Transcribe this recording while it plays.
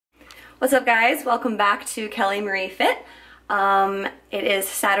What's up, guys? Welcome back to Kelly Marie Fit. It is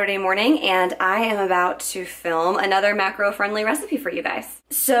Saturday morning and I am about to film another macro-friendly recipe for you guys.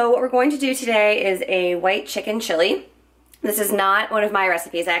 So what we're going to do today is a white chicken chili. This is not one of my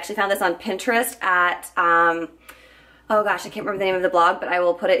recipes. I actually found this on Pinterest at, oh gosh, I can't remember the name of the blog, but I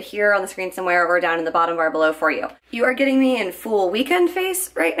will put it here on the screen somewhere or down in the bottom bar below for you. You are getting me in full weekend face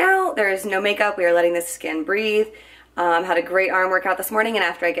right now. There is no makeup. We are letting the skin breathe. Had a great arm workout this morning, and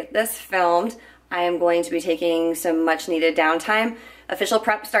after I get this filmed, I am going to be taking some much needed downtime. Official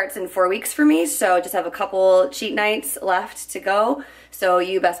prep starts in 4 weeks for me, so I just have a couple cheat nights left to go. So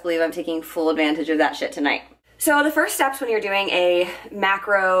you best believe I'm taking full advantage of that shit tonight. So the first steps when you're doing a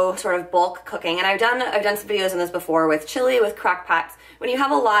macro sort of bulk cooking, and I've done some videos on this before with chili, with crock pots. When you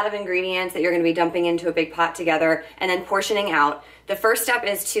have a lot of ingredients that you're going to be dumping into a big pot together and then portioning out, the first step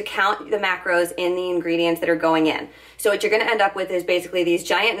is to count the macros in the ingredients that are going in. So what you're going to end up with is basically these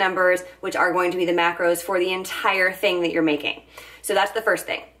giant numbers, which are going to be the macros for the entire thing that you're making. So that's the first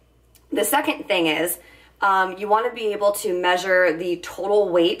thing. The second thing is you want to be able to measure the total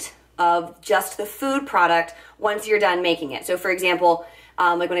weight of just the food product once you're done making it. So for example,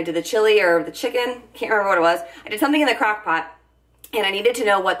 like when I did the chili or the chicken, can't remember what it was, I did something in the crock pot and I needed to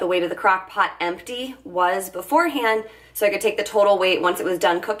know what the weight of the crock pot empty was beforehand so I could take the total weight once it was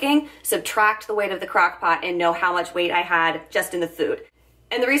done cooking, subtract the weight of the crock pot, and know how much weight I had just in the food.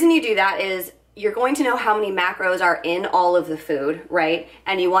 And the reason you do that is you're going to know how many macros are in all of the food, right?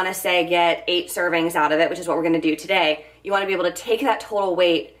 And you want to say get 8 servings out of it, which is what we're going to do today. You want to be able to take that total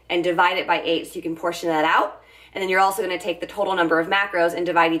weight and divide it by 8 so you can portion that out. And then you're also going to take the total number of macros and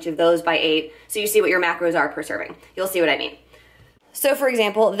divide each of those by 8 so you see what your macros are per serving. You'll see what I mean. So for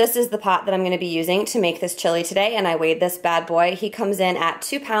example, this is the pot that I'm going to be using to make this chili today, and I weighed this bad boy. He comes in at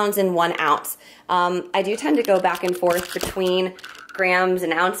 2 pounds and 1 ounce. I do tend to go back and forth between grams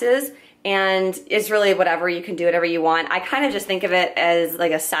and ounces, and it's really whatever. You can do whatever you want. I kind of just think of it as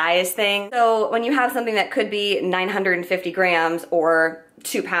like a size thing. So when you have something that could be 950 grams or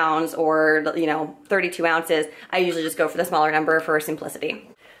 2 pounds or 32 ounces, I usually just go for the smaller number for simplicity.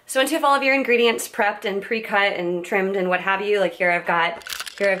 So once you have all of your ingredients prepped and pre-cut and trimmed and what have you, like here I've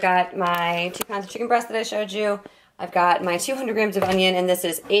got my 2 pounds of chicken breast that I showed you. I've got my 200 grams of onion, and this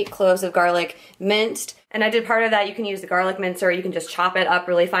is 8 cloves of garlic minced. And I did part of that. You can use the garlic mincer, or you can just chop it up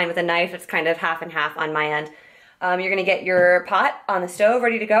really fine with a knife. It's kind of half and half on my end. You're gonna get your pot on the stove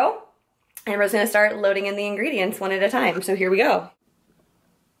ready to go, and we're just gonna start loading in the ingredients one at a time. So here we go.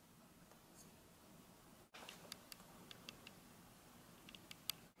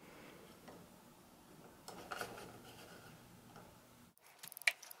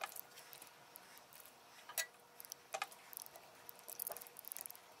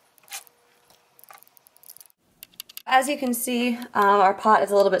 As you can see, our pot is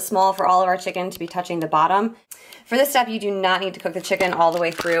a little bit small for all of our chicken to be touching the bottom. For this step, you do not need to cook the chicken all the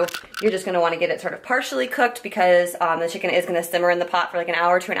way through. You're just going to want to get it sort of partially cooked because the chicken is going to simmer in the pot for like an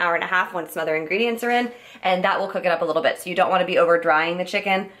hour to an hour and a half once some other ingredients are in, and that will cook it up a little bit. So you don't want to be over drying the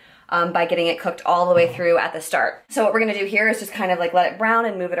chicken by getting it cooked all the way through at the start. So what we're going to do here is just kind of like let it brown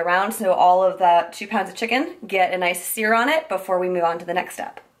and move it around so all of the 2 pounds of chicken get a nice sear on it before we move on to the next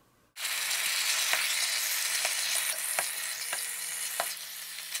step.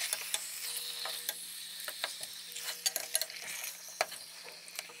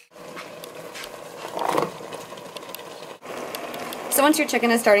 So once your chicken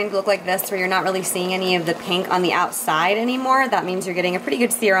is starting to look like this, where you're not really seeing any of the pink on the outside anymore, that means you're getting a pretty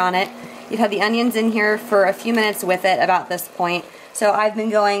good sear on it. You've had the onions in here for a few minutes with it about this point. So I've been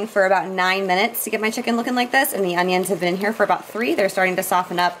going for about 9 minutes to get my chicken looking like this, and the onions have been in here for about 3. They're starting to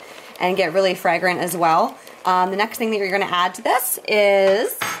soften up and get really fragrant as well. The next thing that you're going to add to this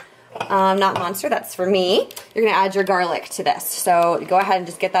is, not Monster, that's for me. You're going to add your garlic to this. So go ahead and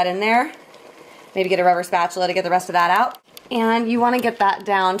just get that in there. Maybe get a rubber spatula to get the rest of that out. And you want to get that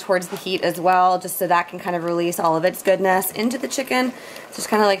down towards the heat as well, just so that can kind of release all of its goodness into the chicken. Just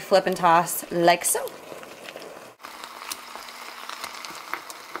kind of like flip and toss like so.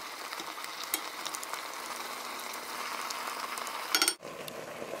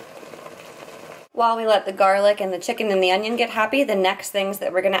 While we let the garlic and the chicken and the onion get happy, the next things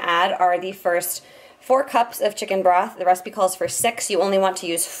that we're going to add are the first 4 cups of chicken broth. The recipe calls for 6. You only want to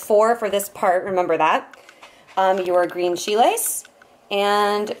use 4 for this part, remember that. Your green chiles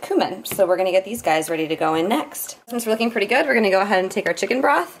and cumin. So we're going to get these guys ready to go in next. Since we're looking pretty good, we're going to go ahead and take our chicken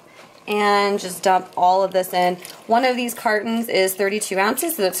broth and just dump all of this in. One of these cartons is 32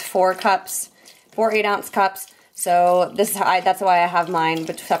 ounces, so that's 4 cups, 4 8-ounce cups. So this is how that's why I have mine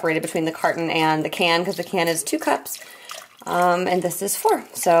separated between the carton and the can, because the can is 2 cups. and this is 4.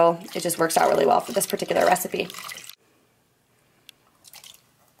 So it just works out really well for this particular recipe.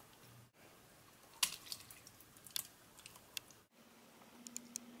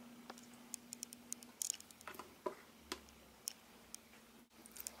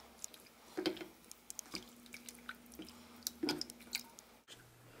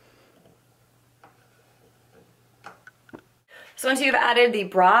 So once you've added the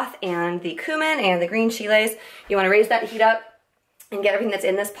broth and the cumin and the green chiles, you want to raise that heat up and get everything that's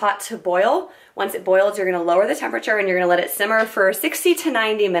in this pot to boil. Once it boils, you're going to lower the temperature and you're going to let it simmer for 60 to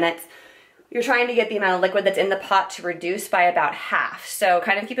 90 minutes. You're trying to get the amount of liquid that's in the pot to reduce by about half. So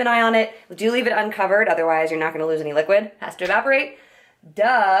kind of keep an eye on it. Do leave it uncovered, otherwise you're not going to lose any liquid. It has to evaporate.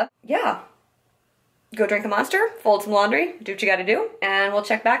 Duh. Yeah. Go drink a Monster, fold some laundry, do what you got to do, and we'll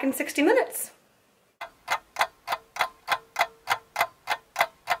check back in 60 minutes.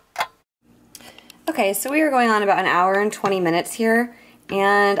 Okay, so we are going on about an hour and 20 minutes here,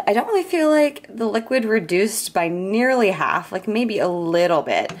 and I don't really feel like the liquid reduced by nearly half, like maybe a little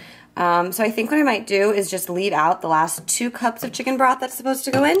bit. So I think what I might do is just leave out the last 2 cups of chicken broth that's supposed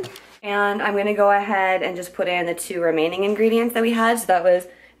to go in, and I'm gonna go ahead and just put in the 2 remaining ingredients that we had. So that was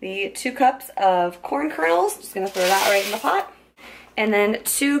the 2 cups of corn kernels, just gonna throw that right in the pot. And then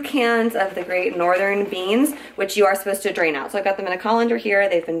 2 cans of the Great Northern beans, which you are supposed to drain out. So I've got them in a colander here,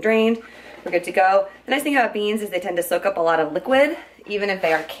 they've been drained. We're good to go. The nice thing about beans is they tend to soak up a lot of liquid, even if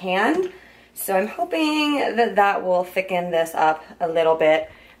they are canned. So I'm hoping that that will thicken this up a little bit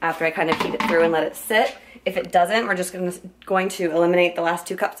after I kind of heat it through and let it sit. If it doesn't, we're just going to eliminate the last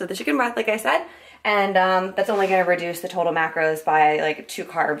 2 cups of the chicken broth, like I said. And that's only gonna reduce the total macros by like 2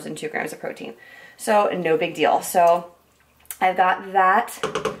 carbs and 2 grams of protein. So no big deal. So I've got that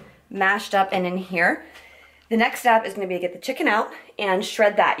mashed up and in here. The next step is going to be to get the chicken out and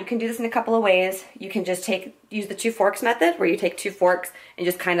shred that. You can do this in a couple of ways. You can just use the 2 forks method, where you take 2 forks and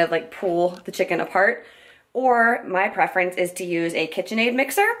just kind of like pull the chicken apart. Or my preference is to use a KitchenAid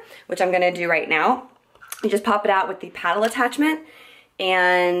mixer, which I'm going to do right now. You just pop it out with the paddle attachment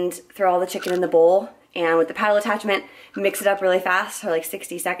and throw all the chicken in the bowl. And with the paddle attachment, mix it up really fast for like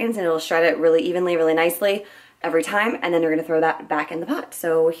 60 seconds and it'll shred it really evenly, really nicely every time. And then you're going to throw that back in the pot.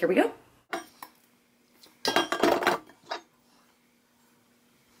 So here we go.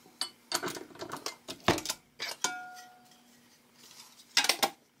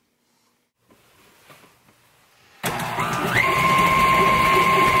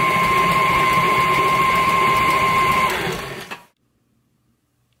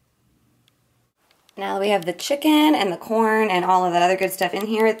 Now that we have the chicken and the corn and all of that other good stuff in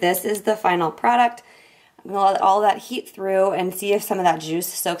here, this is the final product. I'm gonna let all that heat through and see if some of that juice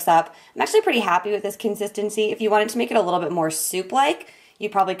soaks up. I'm actually pretty happy with this consistency. If you wanted to make it a little bit more soup-like, you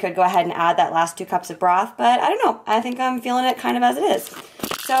probably could go ahead and add that last 2 cups of broth, but I don't know. I think I'm feeling it kind of as it is.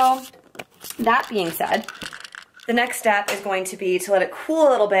 So that being said, the next step is going to be to let it cool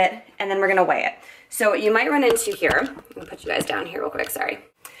a little bit, and then we're gonna weigh it. So what you might run into here, I'm gonna put you guys down here real quick, sorry.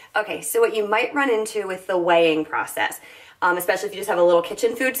 Okay, so what you might run into with the weighing process, especially if you just have a little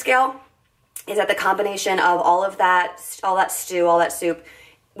kitchen food scale, is that the combination of all that stew, all that soup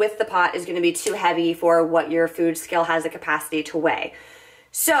with the pot is gonna be too heavy for what your food scale has the capacity to weigh.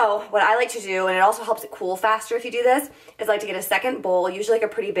 So what I like to do, and it also helps it cool faster if you do this, is I like to get a second bowl, usually like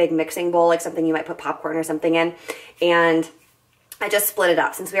a pretty big mixing bowl, like something you might put popcorn or something in, and I just split it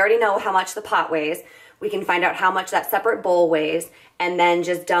up. Since we already know how much the pot weighs, we can find out how much that separate bowl weighs and then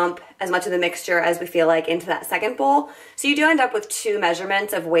just dump as much of the mixture as we feel like into that second bowl. So you do end up with 2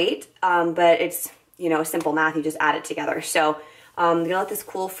 measurements of weight, but it's, you know, simple math, you just add it together. So I'm gonna let this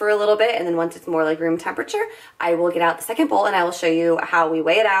cool for a little bit, and then once it's more like room temperature, I will get out the second bowl and I will show you how we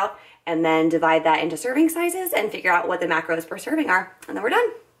weigh it out and then divide that into serving sizes and figure out what the macros per serving are, and then we're done.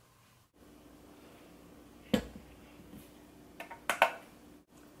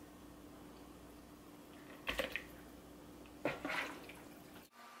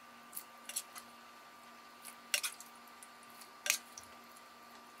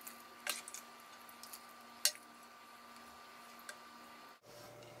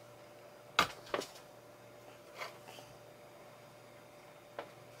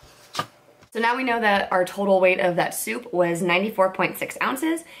 So now we know that our total weight of that soup was 94.6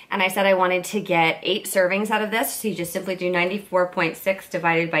 ounces, and I said I wanted to get 8 servings out of this, so you just simply do 94.6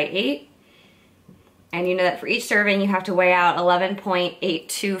 divided by 8, and you know that for each serving you have to weigh out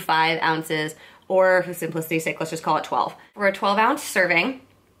 11.825 ounces, or for simplicity's sake, let's just call it 12. For a 12-ounce serving,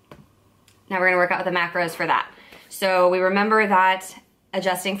 now we're gonna work out the macros for that. So we remember that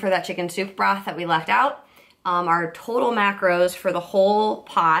adjusting for that chicken soup broth that we left out, our total macros for the whole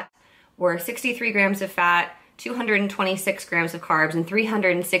pot were 63 grams of fat, 226 grams of carbs and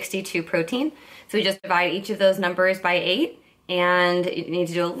 362 protein. So we just divide each of those numbers by 8, and you need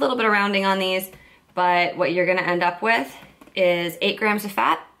to do a little bit of rounding on these, but what you're gonna end up with is 8 grams of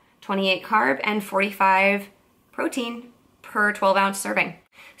fat, 28 carb, and 45 protein per 12-ounce serving.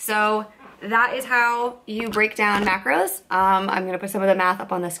 So that is how you break down macros. I'm gonna put some of the math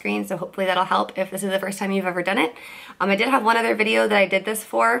up on the screen, so hopefully that'll help if this is the first time you've ever done it. I did have one other video that I did this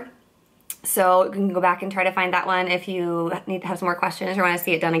for, so you can go back and try to find that one if you need to have some more questions or wanna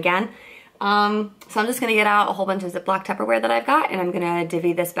see it done again. So I'm just gonna get out a whole bunch of Ziploc Tupperware that I've got, and I'm gonna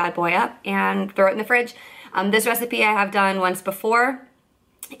divvy this bad boy up and throw it in the fridge. This recipe I have done once before,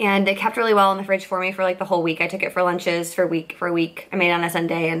 and it kept really well in the fridge for me for like the whole week. I took it for lunches for a week. I made it on a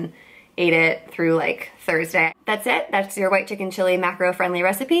Sunday and ate it through like Thursday. That's it. That's your white chicken chili macro friendly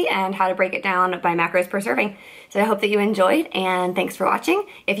recipe and how to break it down by macros per serving. So I hope that you enjoyed, and thanks for watching.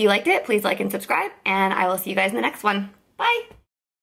 If you liked it, please like and subscribe, and I will see you guys in the next one. Bye.